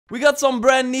We got some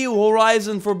brand new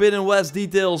Horizon Forbidden West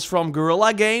details from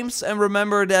Guerrilla Games, and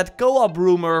remember that co-op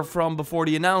rumor from before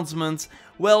the announcement?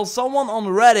 Well, someone on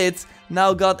Reddit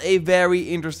now got a very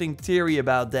interesting theory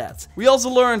about that. We also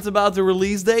learned about the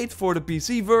release date for the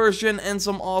PC version and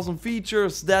some awesome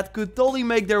features that could totally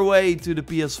make their way to the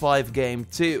PS5 game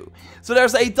too. So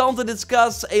there's a ton to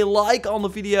discuss. A like on the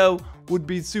video would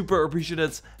be super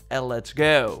appreciated. And let's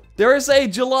go. There is a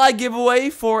July giveaway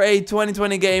for a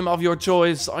 2020 game of your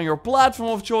choice on your platform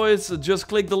of choice. Just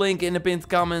click the link in the pinned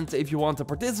comment if you want to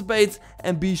participate,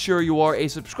 and be sure you are a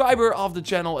subscriber of the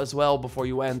channel as well before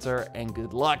you enter, and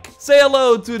good luck. Say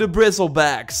hello to the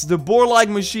bristlebacks, the boar-like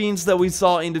machines that we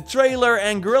saw in the trailer,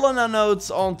 and Guerrilla now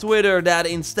notes on Twitter that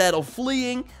instead of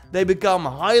fleeing, they become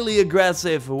highly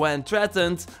aggressive when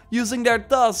threatened, using their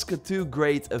tusk to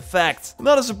great effect.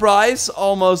 Not a surprise,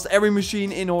 almost every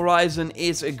machine in Horizon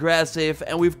is aggressive,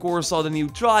 and we of course saw the new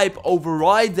tribe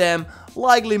override them,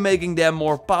 likely making them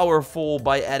more powerful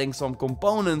by adding some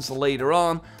components later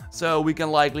on, so we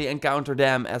can likely encounter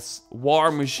them as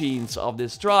war machines of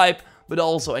this tribe, but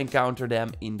also encounter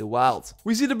them in the wild.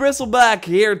 We see the bristleback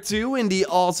here too in the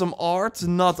awesome art,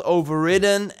 not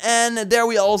overridden, and there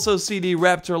we also see the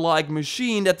raptor-like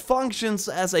machine that functions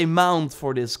as a mount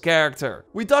for this character.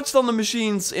 We touched on the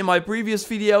machines in my previous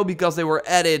video because they were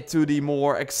added to the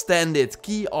more extended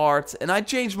key art, and I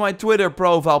changed my Twitter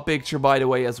profile picture by the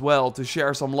way as well to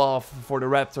share some love for the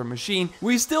raptor machine.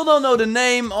 We still don't know the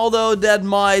name, although that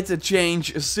might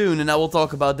change soon, and I will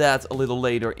talk about that a little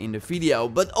later in the video.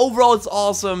 But overall it's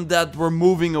awesome that we're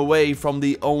moving away from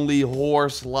the only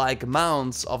horse-like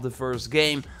mounts of the first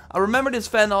game. I remember this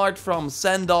fan art from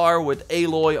Sandar with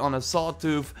Aloy on a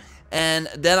sawtooth, and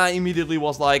then I immediately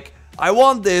was like, I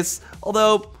want this,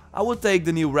 although I would take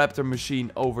the new Raptor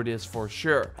machine over this for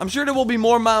sure. I'm sure there will be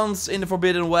more mounts in the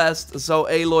Forbidden West, so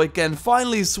Aloy can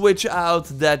finally switch out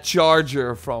that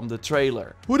charger from the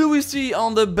trailer. Who do we see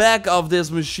on the back of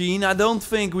this machine? I don't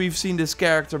think we've seen this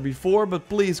character before, but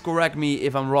please correct me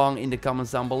if I'm wrong in the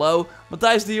comments down below.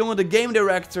 Matthijs de Jonge, the game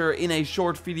director, in a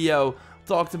short video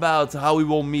talked about how we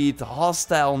will meet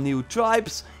hostile new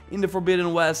tribes in the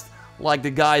Forbidden West, like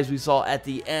the guys we saw at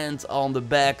the end on the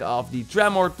back of the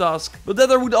Tremor Tusk, but that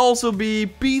there would also be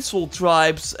peaceful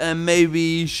tribes, and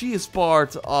maybe she is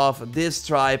part of this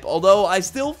tribe, although I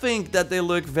still think that they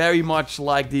look very much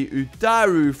like the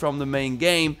Utaru from the main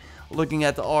game. Looking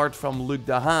at the art from Luc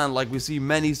Dahan, like we see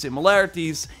many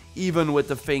similarities, even with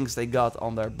the things they got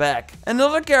on their back.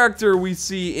 Another character we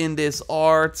see in this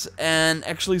art, and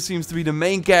actually seems to be the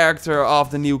main character of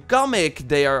the new comic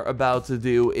they are about to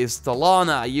do, is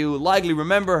Talana. You likely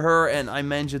remember her, and I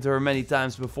mentioned her many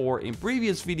times before in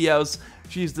previous videos.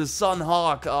 She's the Sun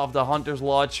Hawk of the Hunter's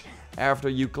Lodge after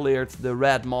you cleared the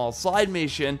Red Maw side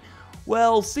mission.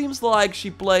 Well, seems like she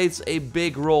plays a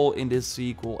big role in this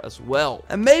sequel as well.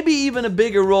 And maybe even a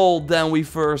bigger role than we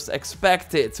first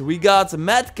expected. We got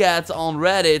Mad Cat on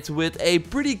Reddit with a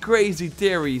pretty crazy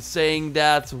theory saying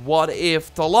that what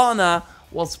if Talana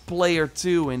was player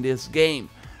 2 in this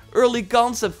game? Early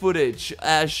concept footage,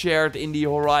 as shared in the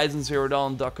Horizon Zero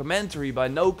Dawn documentary by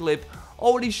NoClip,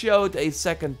 already showed a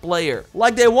second player.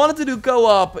 Like they wanted to do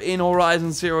co-op in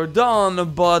Horizon Zero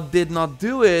Dawn, but did not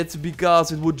do it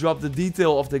because it would drop the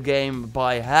detail of the game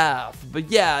by half. But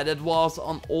yeah, that was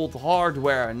on old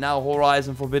hardware. Now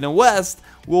Horizon Forbidden West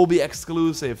will be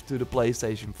exclusive to the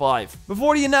PlayStation 5.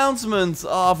 Before the announcement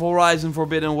of Horizon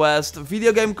Forbidden West,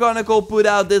 Video Game Chronicle put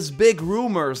out this big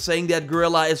rumor saying that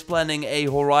Guerrilla is planning a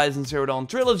Horizon Zero Dawn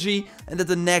trilogy, and that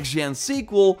the next gen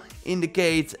sequel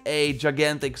indicates a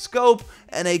gigantic scope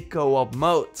and a co-op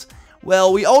mode.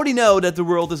 Well, we already know that the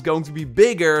world is going to be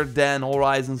bigger than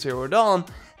Horizon Zero Dawn,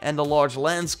 and the large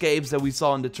landscapes that we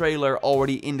saw in the trailer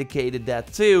already indicated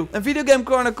that too. And Video Game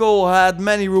Chronicle had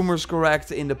many rumors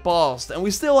correct in the past. And we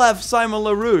still have Simon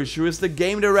LaRouche, who is the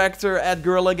game director at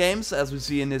Guerrilla Games, as we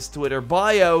see in his Twitter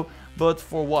bio. But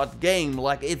for what game?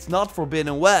 Like, it's not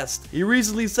Forbidden West. He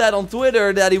recently said on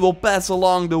Twitter that he will pass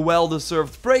along the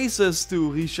well-deserved praises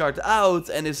to Richard Out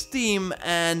and his team,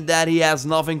 and that he has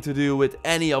nothing to do with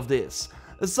any of this,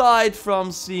 aside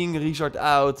from seeing Richard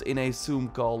Out in a Zoom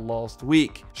call last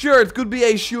week. Sure, it could be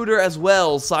a shooter as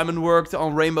well. Simon worked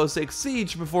on Rainbow Six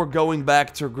Siege before going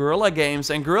back to Guerrilla Games,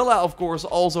 and Guerrilla of course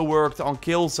also worked on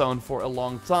Killzone for a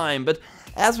long time, but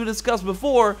as we discussed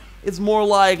before, it's more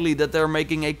likely that they're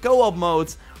making a co-op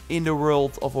mode in the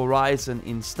world of Horizon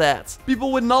instead.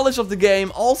 People with knowledge of the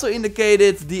game also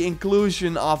indicated the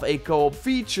inclusion of a co-op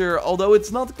feature, although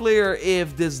it's not clear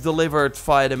if this delivered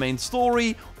via the main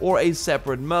story or a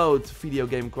separate mode, Video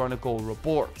Game Chronicle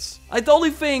reports. I totally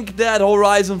think that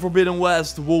Horizon Forbidden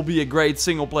West will be a great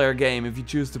single player game if you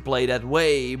choose to play that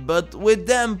way, but with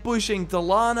them pushing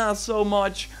Talana so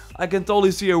much, I can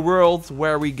totally see a world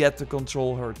where we get to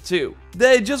control her too.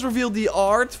 They just revealed the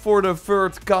art for the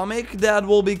third comic that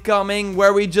will be coming,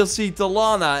 where we just see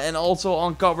Talana, and also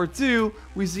on cover 2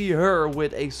 we see her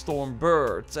with a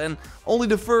Stormbird. And only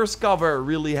the first cover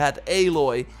really had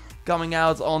Aloy, coming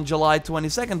out on July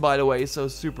 22nd by the way, so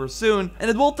super soon.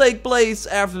 And it will take place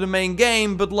after the main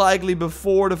game, but likely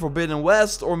before the Forbidden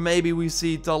West, or maybe we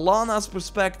see Talana's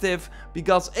perspective,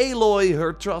 because Aloy,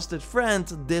 her trusted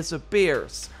friend,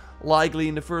 disappears. Likely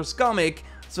in the first comic,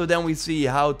 so then we see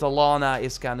how Talana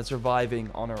is kind of surviving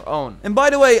on her own. And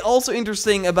by the way, also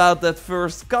interesting about that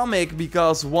first comic,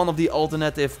 because one of the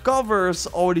alternative covers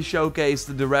already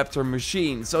showcased the Raptor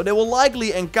machine. So they will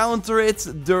likely encounter it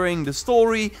during the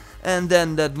story, and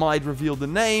then that might reveal the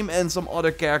name and some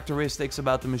other characteristics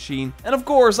about the machine. And of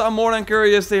course, I'm more than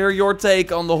curious to hear your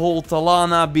take on the whole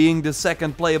Talana being the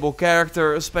second playable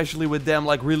character, especially with them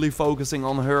like really focusing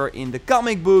on her in the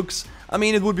comic books. I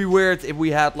mean, it would be weird if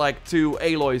we had like 2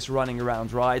 Aloys running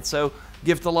around, right? So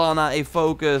give Talana a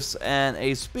focus and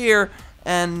a spear,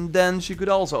 and then she could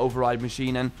also override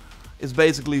machine, and is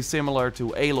basically similar to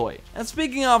Aloy. And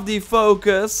speaking of the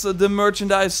focus, the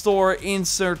merchandise store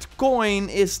Insert Coin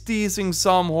is teasing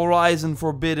some Horizon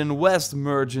Forbidden West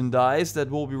merchandise that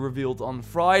will be revealed on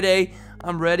Friday.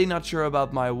 I'm ready, not sure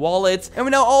about my wallet. And we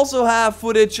now also have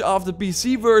footage of the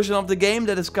PC version of the game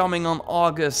that is coming on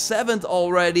August 7th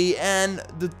already. And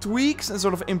the tweaks and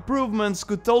sort of improvements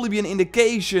could totally be an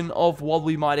indication of what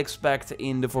we might expect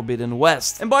in the Forbidden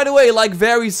West. And by the way, like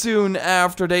very soon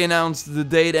after they announced the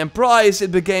date and price,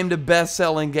 it became the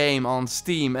best-selling game on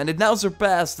Steam. And it now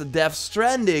surpassed Death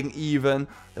Stranding even.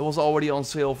 It was already on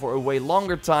sale for a way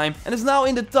longer time, and is now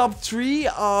in the top 3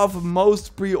 of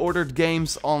most pre-ordered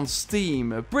games on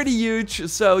Steam. Pretty huge,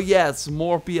 so yes,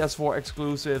 more PS4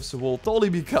 exclusives will totally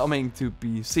be coming to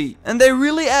PC. And they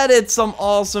really added some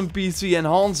awesome PC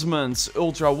enhancements,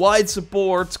 ultra-wide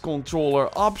support, controller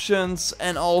options,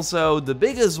 and also the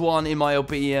biggest one in my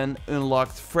opinion,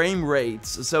 unlocked frame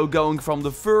rates. So going from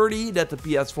the 30 that the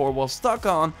PS4 was stuck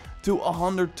on, to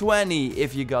 120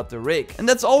 if you got the rig. And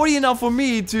that's already enough for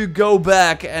me to go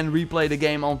back and replay the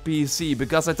game on PC,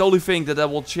 because I totally think that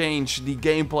will change the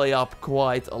gameplay up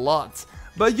quite a lot.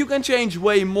 But you can change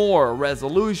way more: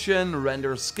 resolution,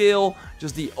 render scale,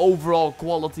 just the overall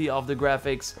quality of the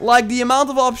graphics. Like the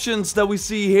amount of options that we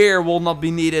see here will not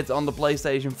be needed on the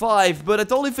PlayStation 5, but I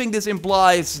totally think this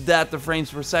implies that the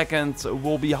frames per second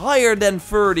will be higher than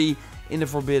 30 in the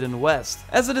Forbidden West.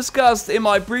 As I discussed in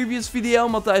my previous video,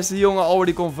 Matthijs de Jonge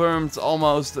already confirmed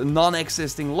almost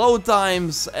non-existing load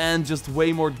times and just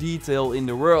way more detail in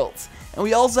the world. And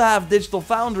we also have Digital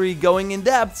Foundry going in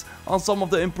depth on some of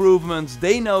the improvements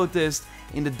they noticed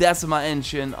in the Decima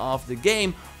engine of the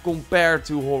game compared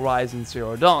to Horizon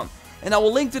Zero Dawn. And I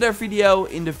will link to their video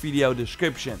in the video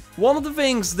description. One of the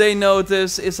things they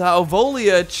notice is how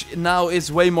foliage now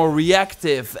is way more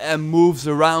reactive and moves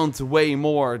around way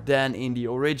more than in the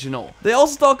original. They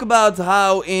also talk about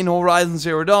how in Horizon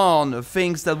Zero Dawn,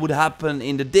 things that would happen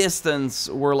in the distance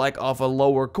were like of a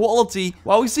lower quality,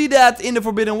 while we see that in the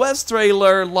Forbidden West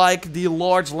trailer, like the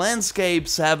large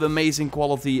landscapes have amazing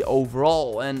quality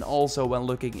overall, and also when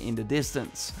looking in the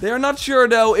distance. They are not sure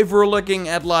though if we're looking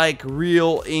at like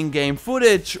real in-game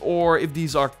footage or if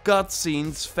these are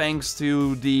cutscenes thanks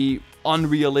to the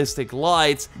unrealistic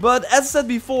light. But as said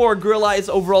before, Guerrilla is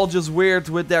overall just weird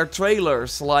with their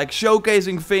trailers, like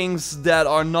showcasing things that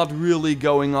are not really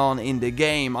going on in the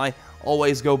game. I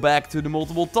always go back to the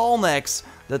multiple tall necks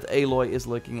that Aloy is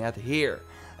looking at here.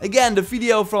 Again, the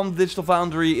video from Digital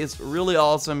Foundry is really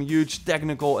awesome, huge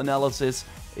technical analysis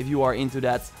if you are into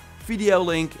that. Video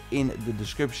link in the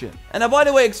description. And I, by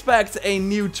the way, expect a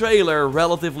new trailer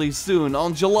relatively soon.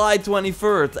 On July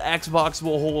 23rd, Xbox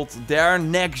will hold their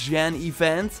next-gen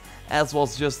event, as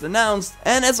was just announced.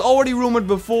 And as already rumored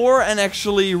before, and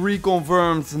actually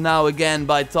reconfirmed now again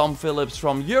by Tom Phillips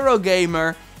from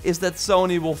Eurogamer, is that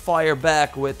Sony will fire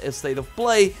back with a State of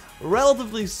Play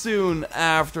relatively soon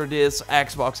after this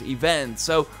Xbox event.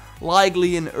 So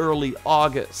likely in early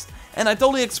August. And I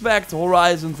totally expect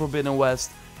Horizon Forbidden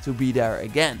West to be there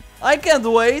again. I can't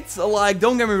wait. Like,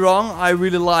 don't get me wrong, I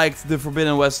really liked the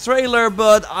Forbidden West trailer,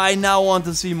 but I now want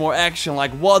to see more action. Like,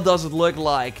 what does it look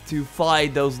like to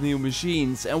fight those new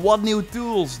machines, and what new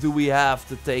tools do we have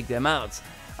to take them out?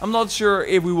 I'm not sure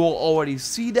if we will already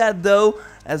see that though,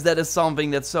 as that is something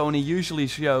that Sony usually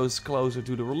shows closer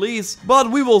to the release.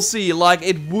 But we will see, like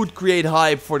it would create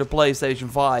hype for the PlayStation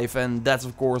 5, and that's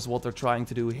of course what they're trying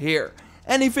to do here.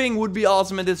 Anything would be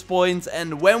awesome at this point,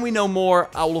 and when we know more,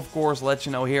 I will of course let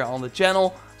you know here on the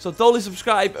channel. So totally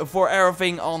subscribe for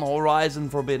everything on Horizon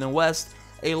Forbidden West.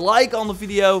 A like on the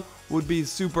video would be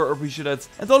super appreciated.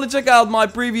 And totally check out my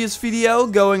previous video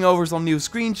going over some new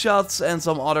screenshots and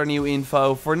some other new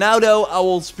info. For now though, I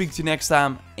will speak to you next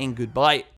time, and goodbye.